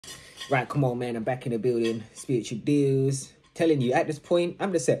Right, come on, man. I'm back in the building. Spiritual deals. Telling you, at this point,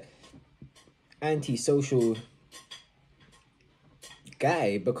 I'm just a anti-social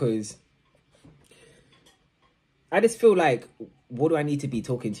guy because I just feel like, what do I need to be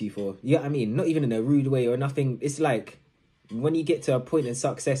talking to you for? You know what I mean? Not even in a rude way or nothing. It's like, when you get to a point in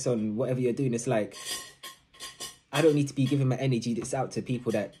success on whatever you're doing, it's like, I don't need to be giving my energy that's out to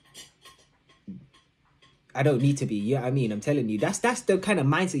people that I don't need to be. You know what I mean? I'm telling you, that's the kind of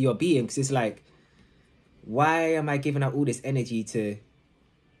mindset you're being, because it's like, why am I giving out all this energy to,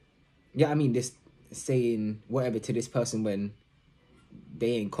 yeah, I mean, just saying whatever to this person when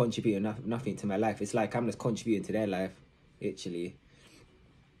they ain't contributing nothing to my life. It's like I'm just contributing to their life, literally.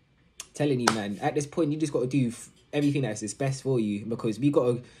 Telling you, man, at this point, you just got to do everything that's best for you, because we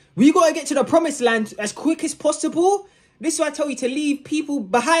gotta get to the promised land as quick as possible. This is why I tell you to leave people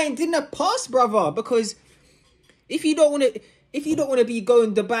behind in the past, brother, because if you don't want to be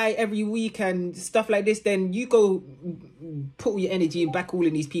going Dubai every week and stuff like this, then you go put all your energy and back all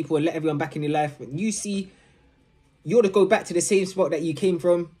in these people and let everyone back in your life. You see, you ought to go back to the same spot that you came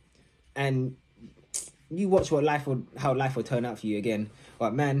from, and you watch how life will turn out for you again.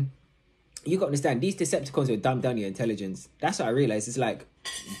 But man, you got to understand, these Decepticons will dumb down your intelligence. That's what I realized. It's like,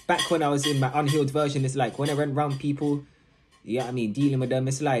 back when I was in my unhealed version, it's like when I went around people, yeah, you know I mean, dealing with them,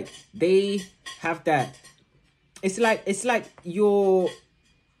 it's like they have that. It's like your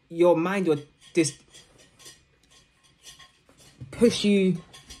mind will just push you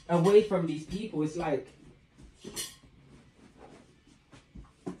away from these people. It's like,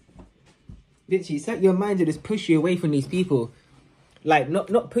 literally, it's like your mind will just push you away from these people. Like,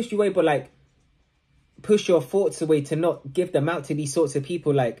 not push you away, but like push your thoughts away to not give them out to these sorts of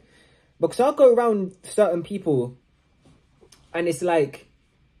people. Like, because I'll go around certain people and it's like,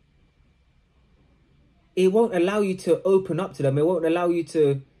 it won't allow you to open up to them. It won't allow you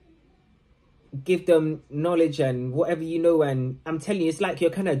to give them knowledge and whatever you know. And I'm telling you, it's like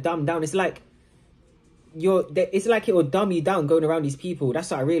you're kind of dumbed down. It's like it's like it will dumb you down going around these people.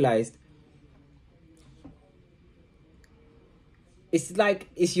 That's what I realized. It's like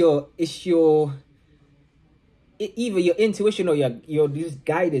either your intuition or you're just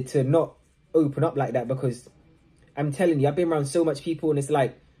guided to not open up like that, because I'm telling you, I've been around so much people and it's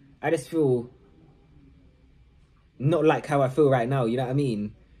like, I just feel not like how I feel right now, you know what I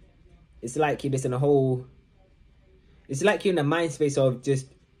mean? It's like you're just in it's like you're in a mind space of just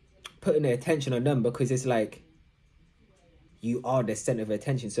putting the attention on them, because it's like you are the center of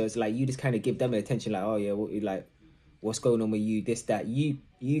attention. So it's like you just kind of give them attention, like, oh yeah, what's going on with you, this, that. You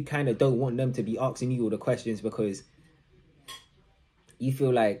kind of don't want them to be asking you all the questions, because you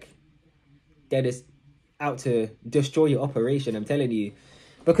feel like they're just out to destroy your operation. I'm telling you,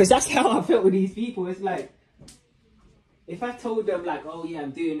 because that's how I felt with these people. It's like, if I told them like, oh yeah,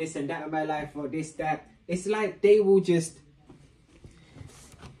 I'm doing this and that in my life, or this, that, it's like they will just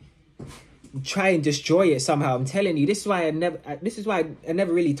try and destroy it somehow. I'm telling you, this is why I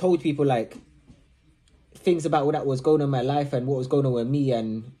never really told people like things about what was going on in my life and what was going on with me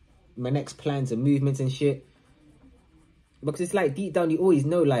and my next plans and movements and shit. Because it's like, deep down, you always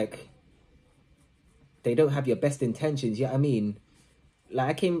know, like, they don't have your best intentions, you know what I mean?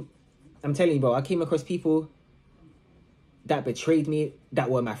 Like, I'm telling you, bro, I came across people that betrayed me, that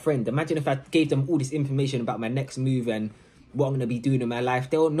were my friend. Imagine if I gave them all this information about my next move and what I'm going to be doing in my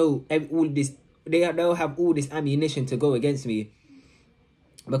life. They'll know all this, they'll have all this ammunition to go against me.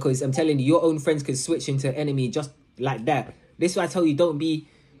 Because I'm telling you, your own friends could switch into enemy just like that. This is why I tell you, don't be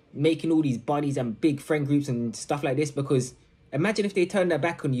making all these buddies and big friend groups and stuff like this, because imagine if they turned their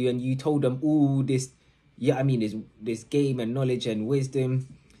back on you and you told them all this, yeah, I mean, this game and knowledge and wisdom,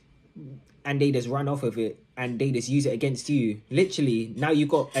 and they just run off of it and they just use it against you. Literally, now you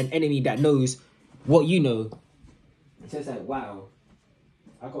got an enemy that knows what you know. So it's like, wow,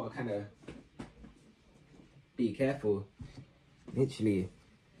 I gotta kind of be careful, literally.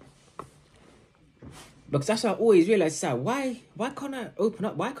 Because that's what I always realize. It's like, why can't I open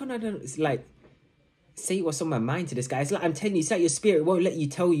up? Why can't I like say what's on my mind to this guy? It's like, I'm telling you, it's like your spirit won't let you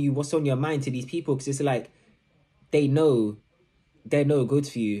tell you what's on your mind to these people, because it's like they know they're no good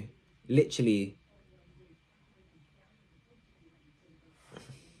for you, literally.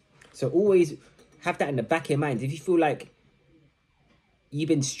 So always have that in the back of your mind. If you feel like you've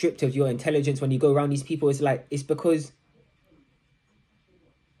been stripped of your intelligence when you go around these people, it's like, it's because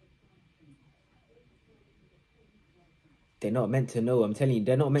they're not meant to know. I'm telling you,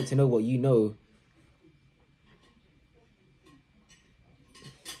 they're not meant to know what you know.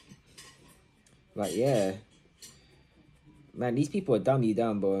 But yeah, man, these people are dumb you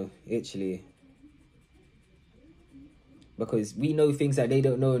down, bro, literally. because we know things that they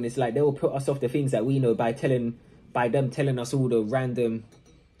don't know, and it's like they will put us off the things that we know by them telling us all the random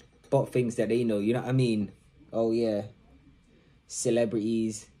bot things that they know. You know what I mean? Oh yeah,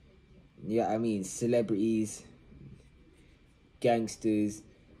 celebrities. Yeah, I mean celebrities, gangsters,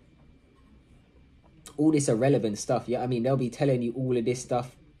 all this irrelevant stuff. Yeah, I mean they'll be telling you all of this stuff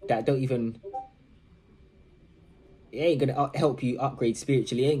that don't even. It ain't gonna help you upgrade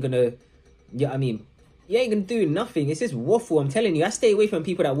spiritually. It ain't gonna. Yeah, I mean, you ain't gonna do nothing. It's just waffle. I'm telling you, I stay away from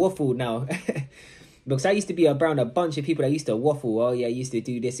people that waffle now. Because I used to be around a bunch of people that used to waffle. Oh yeah, I used to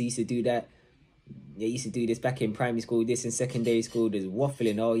do this, I used to do that. Yeah, I used to do this back in primary school, this in secondary school. There's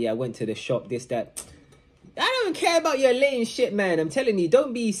waffling. Oh yeah, I went to the shop, this, that. I don't care about your lame shit, man. I'm telling you,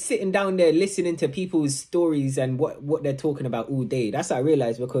 don't be sitting down there listening to people's stories and what they're talking about all day. That's what I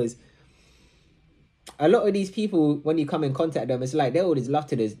realized, because a lot of these people, when you come in contact with them, it's like they always love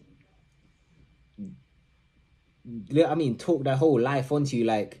to this. I mean, talk their whole life onto you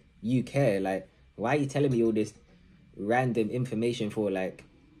like you care. Like, why are you telling me all this random information for? Like,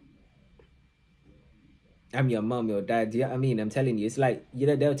 I'm your mom, your dad. Yeah, you know I mean, I'm telling you, it's like, you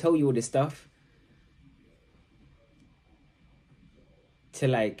know, they'll tell you all this stuff to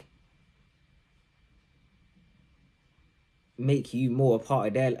like make you more a part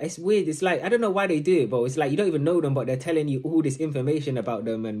of their. It's weird. It's like, I don't know why they do it, but it's like you don't even know them, but they're telling you all this information about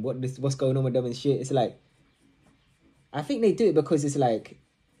them and what's going on with them and shit. It's like, I think they do it because it's like,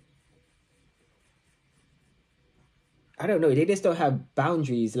 I don't know, they just don't have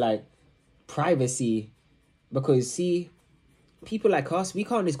boundaries, like privacy. Because see, people like us, we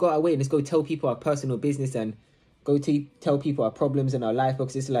can't just go our way and just go tell people our personal business and go to tell people our problems in our life,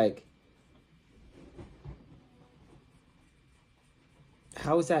 because it's like,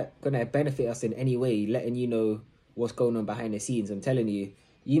 how is that gonna benefit us in any way, letting you know what's going on behind the scenes? I'm telling you,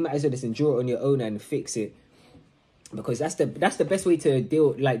 you might as well just endure it on your own and fix it. Because that's the best way to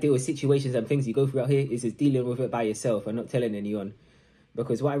deal with situations and things you go through out here, is just dealing with it by yourself and not telling anyone.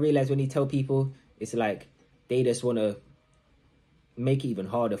 Because what I realize when you tell people, it's like they just want to make it even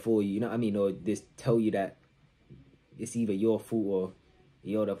harder for you, you know what I mean? Or just tell you that it's either your fault or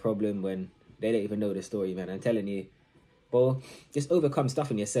you're the problem, when they don't even know the story, man. I'm telling you. But just overcome stuff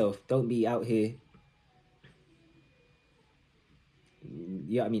in yourself. Don't be out here,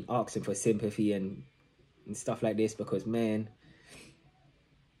 you know what I mean, asking for sympathy and stuff like this, because man,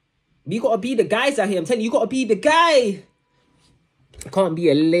 you gotta be the guys out here. I'm telling you, you gotta be the guy. You can't be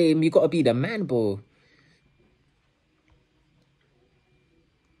a lame. You gotta be the man, bro.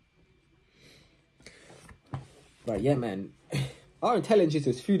 But yeah, man, our intelligence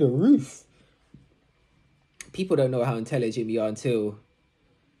is through the roof. People don't know how intelligent we are until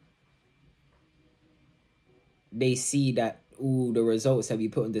they see that all the results that we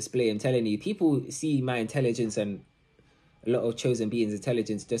put on display. I'm telling you, people see my intelligence and a lot of chosen beings'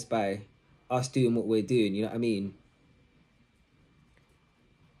 intelligence just by us doing what we're doing, you know what I mean?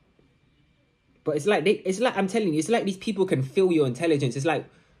 But it's like I'm telling you, it's like these people can feel your intelligence. It's like,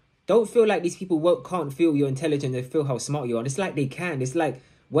 don't feel like these people can't feel your intelligence and feel how smart you are. And it's like they can. It's like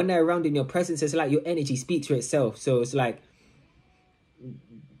when they're around in your presence, it's like your energy speaks for itself. So it's like,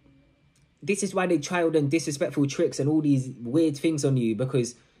 this is why they try all them disrespectful tricks and all these weird things on you.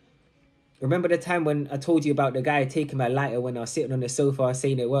 Because remember the time when I told you about the guy taking my lighter when I was sitting on the sofa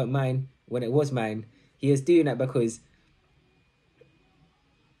saying it weren't mine when it was mine? He was doing that because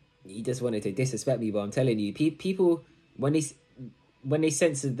he just wanted to disrespect me. But I'm telling you, people, when they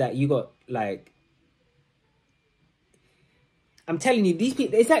sense that you got like, I'm telling you, these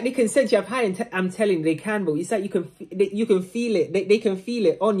people, it's like they can sense you have high. I'm telling you, they can, but it's like you can feel it. They can feel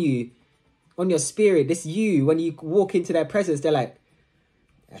it on you, on your spirit. This you, when you walk into their presence, they're like,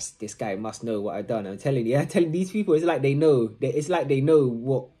 this guy must know what I've done. I'm telling you, these people, it's like they know. It's like they know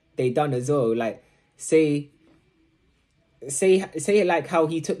what they done as well. Like say it like how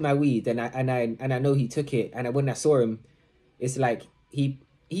he took my weed, and I know he took it, and when I saw him, it's like he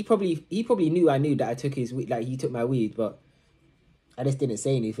probably knew I knew that I took his weed, like he took my weed, but I just didn't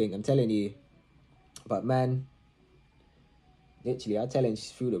say anything. I'm telling you. But man, literally, I tell him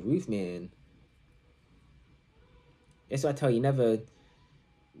she's through the roof, man. That's why I tell you, never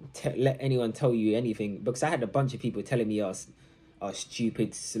let anyone tell you anything, because I had a bunch of people telling me I was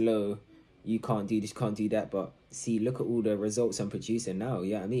stupid, slow, you can't do this, can't do that. But see, look at all the results I'm producing now. Yeah,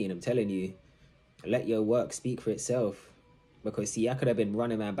 you know what I mean, I'm telling you, let your work speak for itself. Because see, I could have been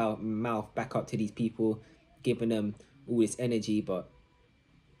running my mouth back up to these people, giving them all this energy, but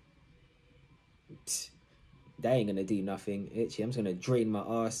that ain't gonna do nothing. Itchy, I'm just gonna drain my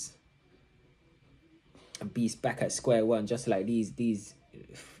ass and be back at square one, just like these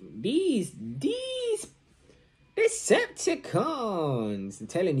Decepticons. I'm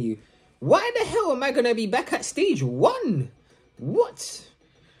telling you, why the hell am I gonna be back at stage 1? What?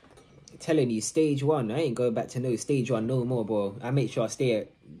 I'm telling you, stage 1. I ain't going back to no stage 1 no more, bro. I make sure I stay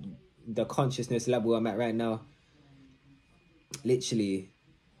at the consciousness level I'm at right now. Literally.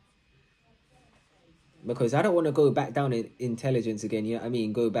 Because I don't want to go back down in intelligence again, you know what I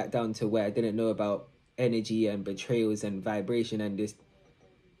mean? Go back down to where I didn't know about energy and betrayals and vibration and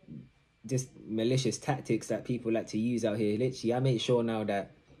this malicious tactics that people like to use out here. Literally, I make sure now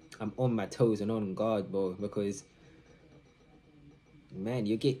that I'm on my toes and on guard, bro. Because, man,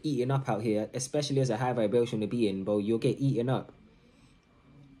 you get eaten up out here. Especially as a high vibration to be in, bro. You'll get eaten up.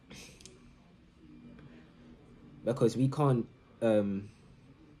 Because we can't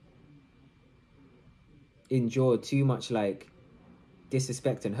endure too much, like,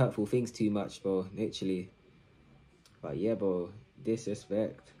 disrespect and hurtful things too much, bro. Literally. But yeah, bro.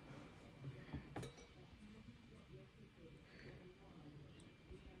 Disrespect.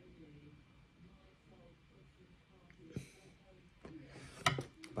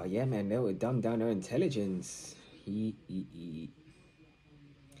 But yeah, man, they were dumb down their intelligence.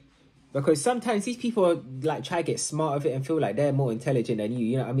 Because sometimes these people are, like, try to get smart of it and feel like they're more intelligent than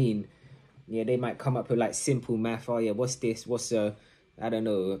you know what I mean? Yeah, they might come up with, like, simple math. Oh, yeah, what's this? What's, I don't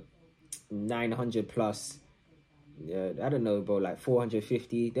know, 900 plus, I don't know, bro, like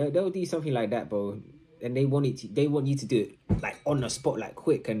 450. They'll do something like that, bro. And they want you to do it, like, on the spot, like,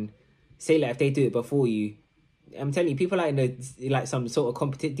 quick. And say, like, if they do it before you, I'm telling you, people are in like some sort of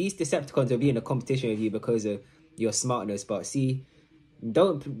competition. These Decepticons will be in a competition with you because of your smartness. But see,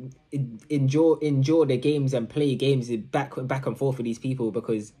 don't endure the games and play games back and forth with these people,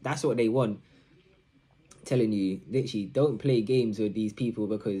 because that's what they want. I'm telling you, literally, don't play games with these people,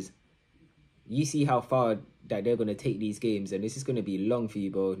 because you see how far that they're gonna take these games, and this is gonna be long for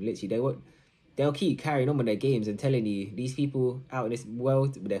you, bro. Literally, they'll keep carrying on with their games. And telling you, these people out in this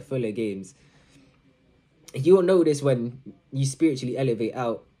world, they're full of games. You'll know this when you spiritually elevate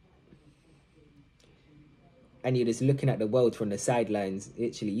out and you're just looking at the world from the sidelines.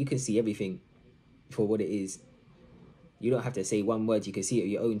 Literally, you can see everything for what it is. You don't have to say one word. You can see it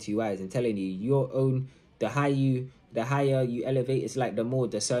with your own 2 eyes. And telling you, the higher you elevate, it's like the more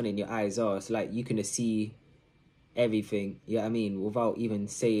discerning your eyes are. It's like you can just see everything, you know what I mean, without even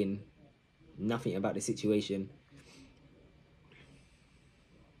saying nothing about the situation.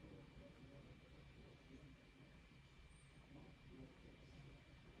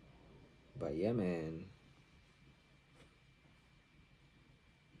 But yeah, man.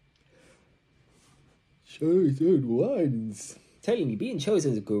 Chosen ones. Telling you, being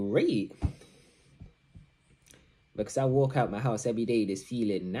chosen is great. Because I walk out my house every day just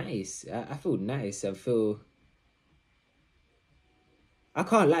feeling nice. I feel nice. I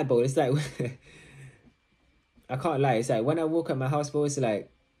can't lie, bro. It's like... I can't lie. It's like when I walk out my house, bro, it's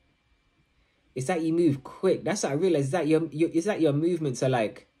like you move quick. That's what I realized. It's like your movements are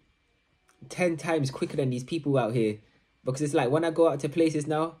like 10 times quicker than these people out here. Because it's like when I go out to places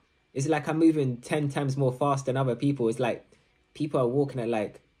now, it's like I'm moving 10 times more fast than other people. It's like people are walking at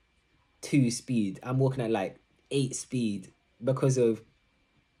like 2 speed. I'm walking at like 8 speed because of...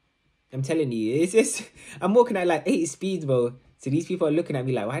 I'm telling you, it's just... I'm walking at like 8 speed, bro. So these people are looking at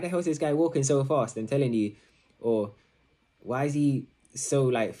me like, why the hell is this guy walking so fast? I'm telling you. Or why is he so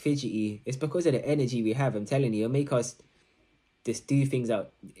like fidgety? It's because of the energy we have. I'm telling you, it'll make us just do things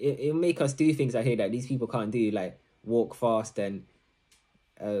out. It'll make us do things out here that these people can't do, like walk fast and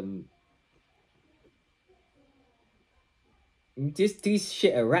just do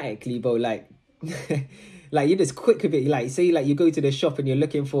shit erratically, bro. Like like you're just quick with it. Like say like you go to the shop and you're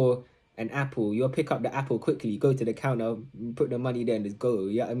looking for an apple, you'll pick up the apple quickly, you go to the counter, put the money there and just go.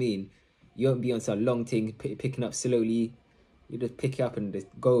 You know what I mean? You won't be on some long thing picking up slowly. You just pick it up and just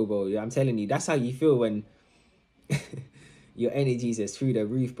go, bro. I'm telling you, that's how you feel when your energy is through the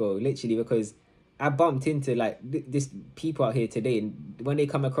roof, bro. Literally, because I bumped into like this people out here today, and when they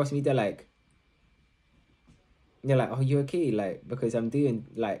come across me, they're like, "Oh, you okay?" Like because I'm doing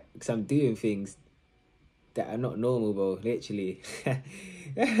things that are not normal, bro. Literally,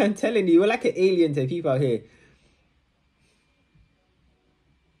 I'm telling you, we're like an alien to people out here.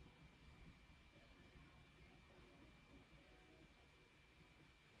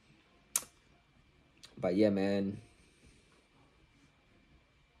 But yeah, man.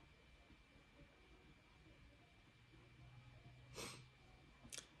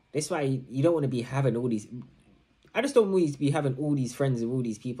 That's why you don't want to be having all these... I just don't want you to be having all these friends with all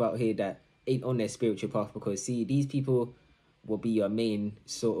these people out here that ain't on their spiritual path, because see, these people will be your main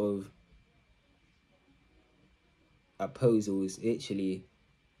sort of opposals, literally.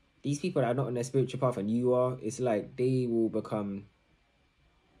 these people that are not on their spiritual path and you are, it's like they will become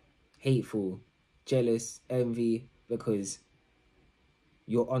hateful, jealous, envy, because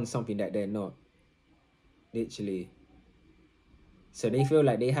you're on something that they're not, literally. So they feel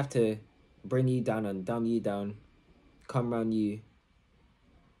like they have to bring you down and dumb you down, come around you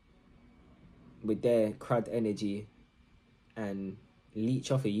with their crud energy and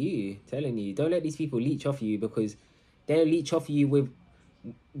leech off of you. Telling you, don't let these people leech off of you, because they'll leech off of you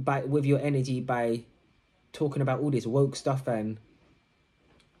with your energy by talking about all this woke stuff and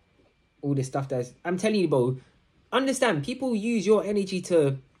all this stuff that's, I'm telling you, bro, understand, people use your energy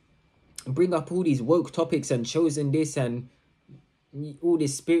to bring up all these woke topics and shows and this and all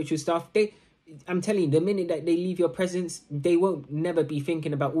this spiritual stuff. I'm telling you, the minute that they leave your presence, they won't never be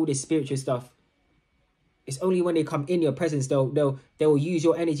thinking about all this spiritual stuff. It's only when they come in your presence they'll use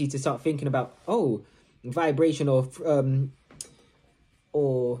your energy to start thinking about, oh, vibration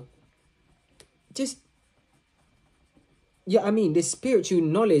or just, yeah, I mean, this spiritual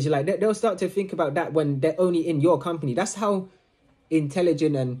knowledge, like they'll start to think about that when they're only in your company. That's how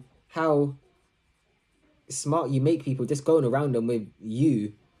intelligent and how smart you make people, just going around them with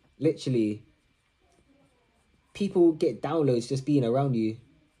you. Literally, people get downloads just being around you.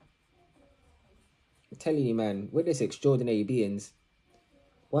 I'm telling you, man, we're this extraordinary beings.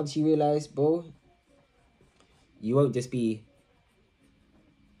 Once you realize, bro, you won't just be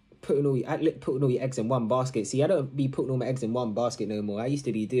putting all your eggs in one basket. See, I don't be putting all my eggs in one basket no more. I used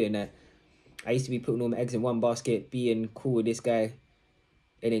to be doing that. I used to be putting all my eggs in one basket, being cool with this guy,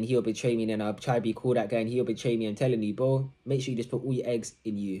 and then he'll betray me, and then I'll try to be cool with that guy, and he'll betray me. I'm telling you, bro, make sure you just put all your eggs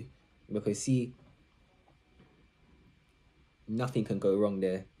in you, because see, nothing can go wrong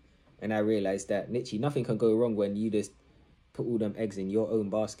there. And I realized that literally nothing can go wrong when you just put all them eggs in your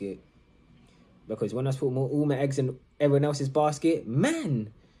own basket. Because when I was putting all my eggs in everyone else's basket,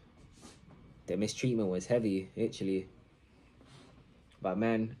 man, the mistreatment was heavy, literally. But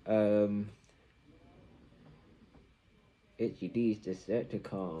man, it's these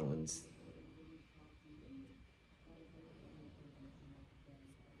Decepticons.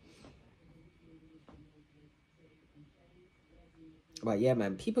 But yeah,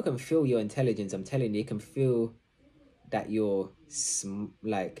 man, people can feel your intelligence. I'm telling you, they can feel that you're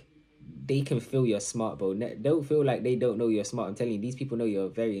like, they can feel you're smart, bro. Don't feel like they don't know you're smart. I'm telling you, these people know you're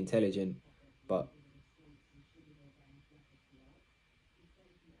very intelligent, but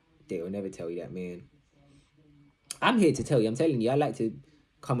they will never tell you that, man. I'm here to tell you. I'm telling you, I like to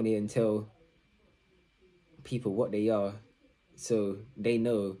come in here and tell people what they are, so they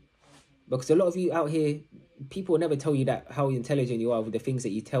know. Because a lot of you out here, people will never tell you that how intelligent you are with the things that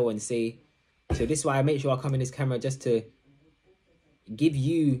you tell and say. So this is why I make sure I come in this camera, just to give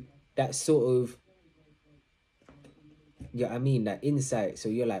you that sort of, yeah, I mean, that insight. So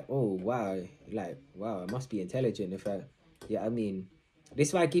you're like, oh, wow, like, wow, I must be intelligent if I, yeah, I mean, this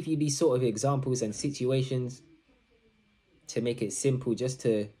is why I give you these sort of examples and situations to make it simple, just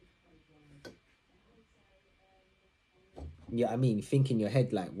to, yeah, I mean, think in your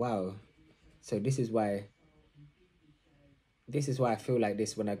head like, wow. So this is why I feel like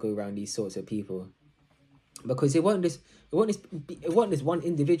this when I go around these sorts of people, because it wasn't this one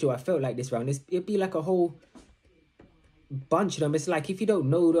individual I felt like this around. It'd be like a whole bunch of them. It's like, if you don't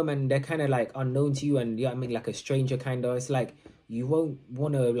know them and they're kind of like unknown to you, and yeah, I mean, like a stranger kind of, it's like you won't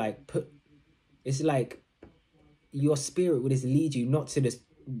want to like it's like your spirit would just lead you not to this,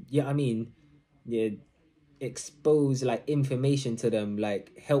 yeah, I mean, yeah, expose like information to them,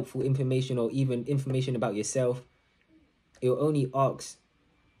 like helpful information or even information about yourself. It will only ask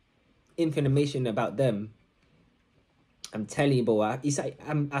information about them. I'm telling you, bro, it's like,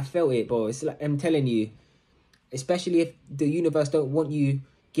 I felt it, bro. It's like, I'm telling you, especially if the universe don't want you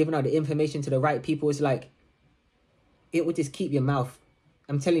giving out the information to the right people, it's like, it will just keep your mouth,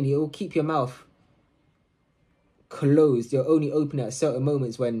 I'm telling you, it will keep your mouth closed. You'll only open it at certain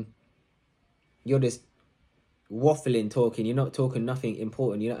moments when you're just waffling, talking. You're not talking nothing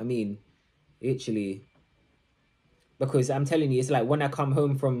important, you know what I mean? Literally. Because I'm telling you, it's like when I come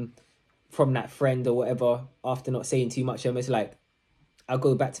home from that friend or whatever, after not saying too much, it's like I'll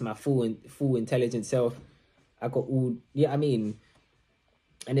go back to my full intelligent self. I got all, yeah, I mean,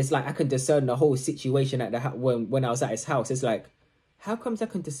 and it's like I can discern the whole situation at the when I was at his house. It's like, how comes I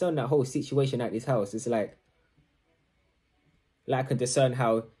can discern that whole situation at his house? It's like I can discern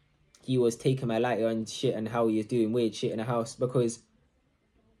how he was taking my lighter and shit, and how he was doing weird shit in the house, because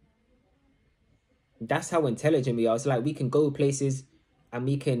that's how intelligent we are. It's like we can go places and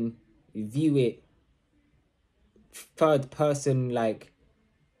we can view it third person, like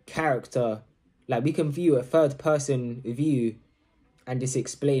character, like we can view a third person view and just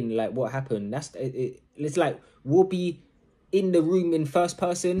explain like what happened. It's like we'll be in the room in first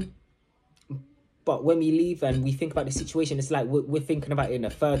person, but when we leave and we think about the situation, it's like we're thinking about it in a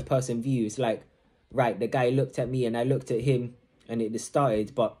third person view. It's like, right, the guy looked at me and I looked at him and it just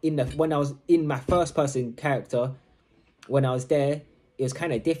started. But when I was in my first person character, when I was there, it was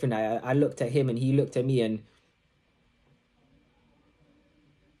kind of different. I looked at him and he looked at me, and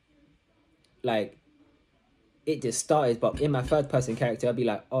like it just started. But in my third person character, I'd be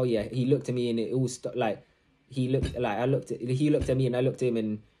like, oh yeah, he looked at me and it all like he looked at me and I looked at him,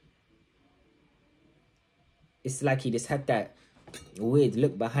 and it's like he just had that weird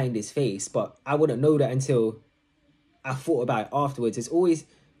look behind his face. But I wouldn't know that until I thought about it afterwards. It's always,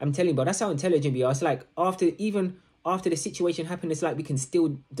 I'm telling you, but that's how intelligent we are. It's like even after the situation happened, it's like we can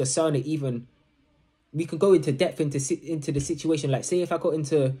still discern it. Even we can go into depth into the situation. Like say if I got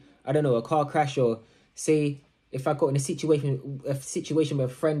into, I don't know, a car crash, or say if I got in a situation with a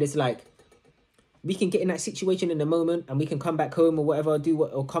friend, it's like we can get in that situation in a moment and we can come back home or whatever,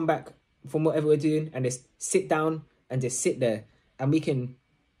 or come back from whatever we're doing and just sit down and just sit there, and we can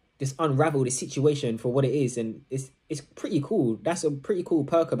just unravel the situation for what it is. And it's pretty cool. That's a pretty cool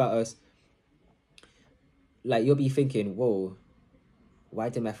perk about us. Like you'll be thinking, whoa, why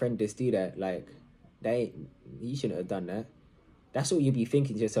did my friend just do that? Like you shouldn't have done that. That's what you'll be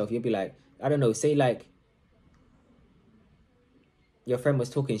thinking to yourself. You'll be like, I don't know, say like your friend was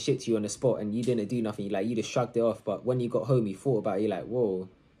talking shit to you on the spot and you didn't do nothing. Like you just shrugged it off. But when you got home, you thought about it. You're like, whoa,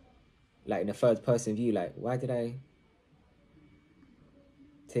 like in a third person view, like why did I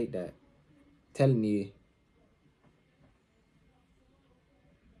take that? Telling you.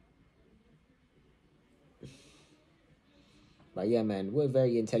 But yeah, man, we're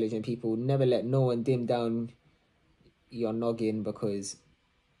very intelligent people. Never let no one dim down your noggin because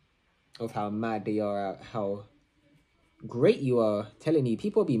of how mad they are, how great you are. Telling you,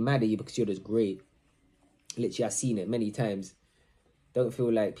 people be mad at you because you're just great. Literally, I've seen it many times. Don't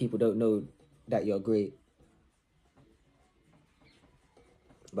feel like people don't know that you're great.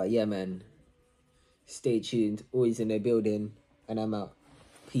 But yeah, man, stay tuned. Always in the building, and I'm out.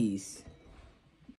 Peace.